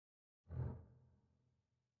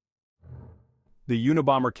The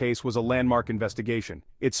Unabomber case was a landmark investigation.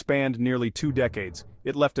 It spanned nearly 2 decades.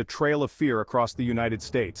 It left a trail of fear across the United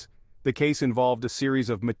States. The case involved a series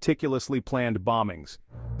of meticulously planned bombings.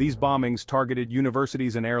 These bombings targeted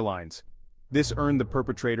universities and airlines. This earned the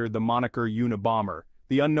perpetrator the moniker Unabomber.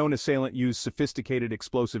 The unknown assailant used sophisticated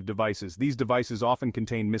explosive devices. These devices often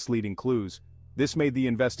contained misleading clues. This made the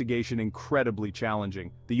investigation incredibly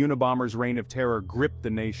challenging. The Unabomber's reign of terror gripped the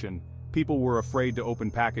nation. People were afraid to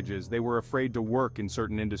open packages. They were afraid to work in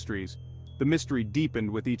certain industries. The mystery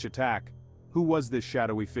deepened with each attack. Who was this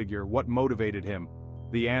shadowy figure? What motivated him?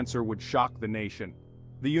 The answer would shock the nation.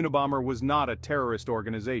 The Unabomber was not a terrorist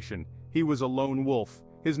organization. He was a lone wolf.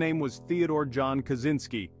 His name was Theodore John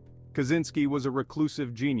Kaczynski. Kaczynski was a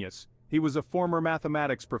reclusive genius. He was a former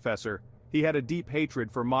mathematics professor. He had a deep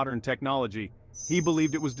hatred for modern technology. He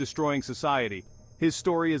believed it was destroying society. His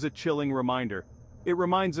story is a chilling reminder. It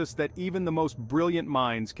reminds us that even the most brilliant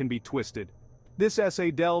minds can be twisted. This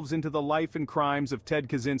essay delves into the life and crimes of Ted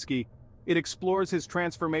Kaczynski. It explores his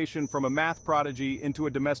transformation from a math prodigy into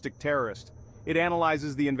a domestic terrorist. It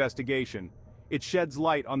analyzes the investigation. It sheds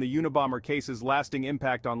light on the Unabomber case's lasting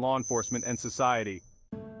impact on law enforcement and society.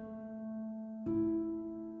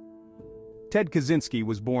 Ted Kaczynski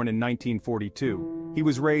was born in 1942. He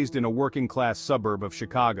was raised in a working-class suburb of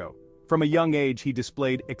Chicago. From a young age, he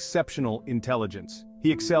displayed exceptional intelligence.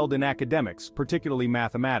 He excelled in academics, particularly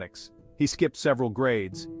mathematics. He skipped several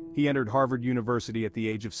grades. He entered Harvard University at the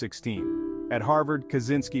age of 16. At Harvard,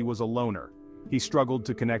 Kaczynski was a loner. He struggled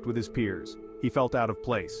to connect with his peers. He felt out of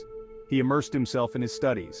place. He immersed himself in his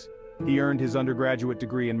studies. He earned his undergraduate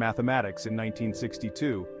degree in mathematics in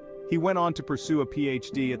 1962. He went on to pursue a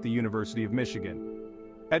PhD at the University of Michigan.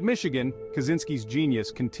 At Michigan, Kaczynski's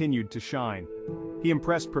genius continued to shine. He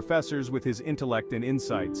impressed professors with his intellect and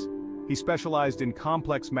insights. He specialized in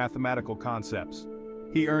complex mathematical concepts.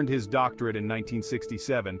 He earned his doctorate in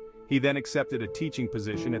 1967. He then accepted a teaching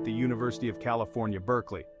position at the University of California,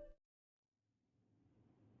 Berkeley.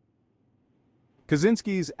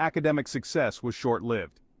 Kaczynski's academic success was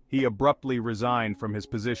short-lived. He abruptly resigned from his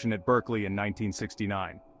position at Berkeley in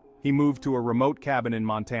 1969. He moved to a remote cabin in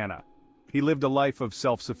Montana. He lived a life of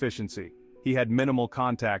self-sufficiency. He had minimal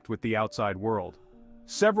contact with the outside world.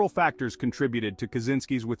 Several factors contributed to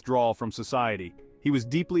Kaczynski's withdrawal from society. He was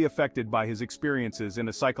deeply affected by his experiences in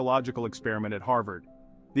a psychological experiment at Harvard.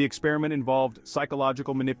 The experiment involved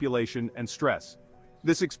psychological manipulation and stress.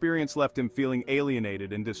 This experience left him feeling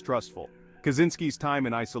alienated and distrustful. Kaczynski's time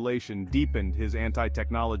in isolation deepened his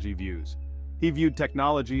anti-technology views. He viewed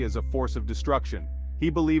technology as a force of destruction. He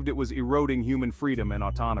believed it was eroding human freedom and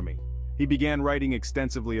autonomy. He began writing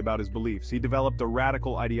extensively about his beliefs. He developed a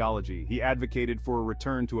radical ideology. He advocated for a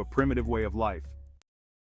return to a primitive way of life.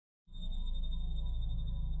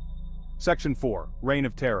 Section 4. Reign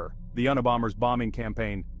of Terror. The Unabomber's bombing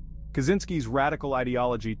campaign. Kaczynski's radical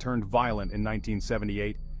ideology turned violent in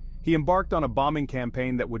 1978. He embarked on a bombing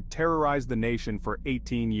campaign that would terrorize the nation for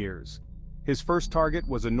 18 years. His first target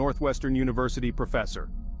was a Northwestern University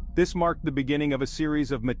professor. This marked the beginning of a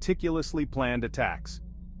series of meticulously planned attacks.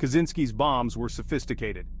 Kaczynski's bombs were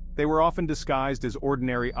sophisticated. They were often disguised as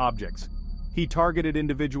ordinary objects. He targeted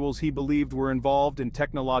individuals he believed were involved in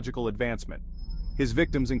technological advancement. His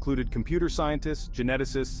victims included computer scientists,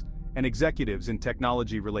 geneticists, and executives in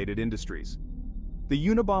technology-related industries. The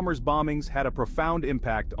Unabomber's bombings had a profound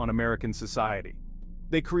impact on American society.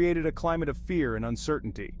 They created a climate of fear and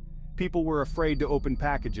uncertainty. People were afraid to open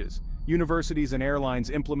packages. Universities and airlines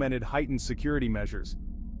implemented heightened security measures.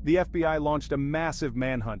 The FBI launched a massive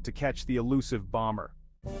manhunt to catch the elusive bomber.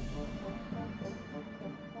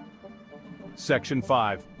 Section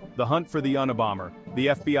 5. The Hunt for the Unabomber. The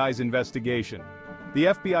FBI's investigation. The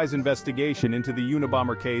FBI's investigation into the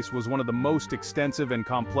Unabomber case was one of the most extensive and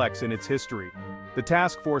complex in its history. The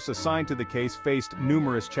task force assigned to the case faced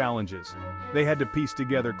numerous challenges. They had to piece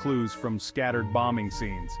together clues from scattered bombing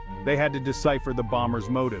scenes. They had to decipher the bomber's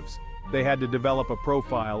motives. They had to develop a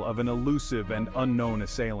profile of an elusive and unknown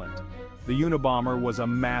assailant. The Unabomber was a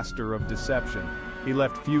master of deception. He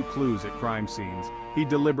left few clues at crime scenes. He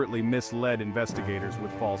deliberately misled investigators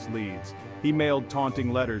with false leads. He mailed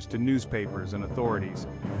taunting letters to newspapers and authorities.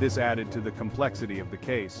 This added to the complexity of the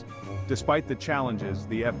case. Despite the challenges,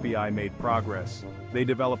 the FBI made progress. They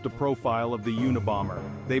developed a profile of the Unabomber.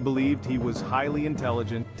 They believed he was highly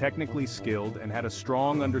intelligent, technically skilled, and had a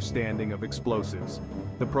strong understanding of explosives.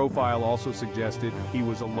 The profile also suggested he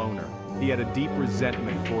was a loner. He had a deep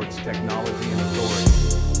resentment towards technology and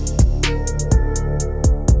authority.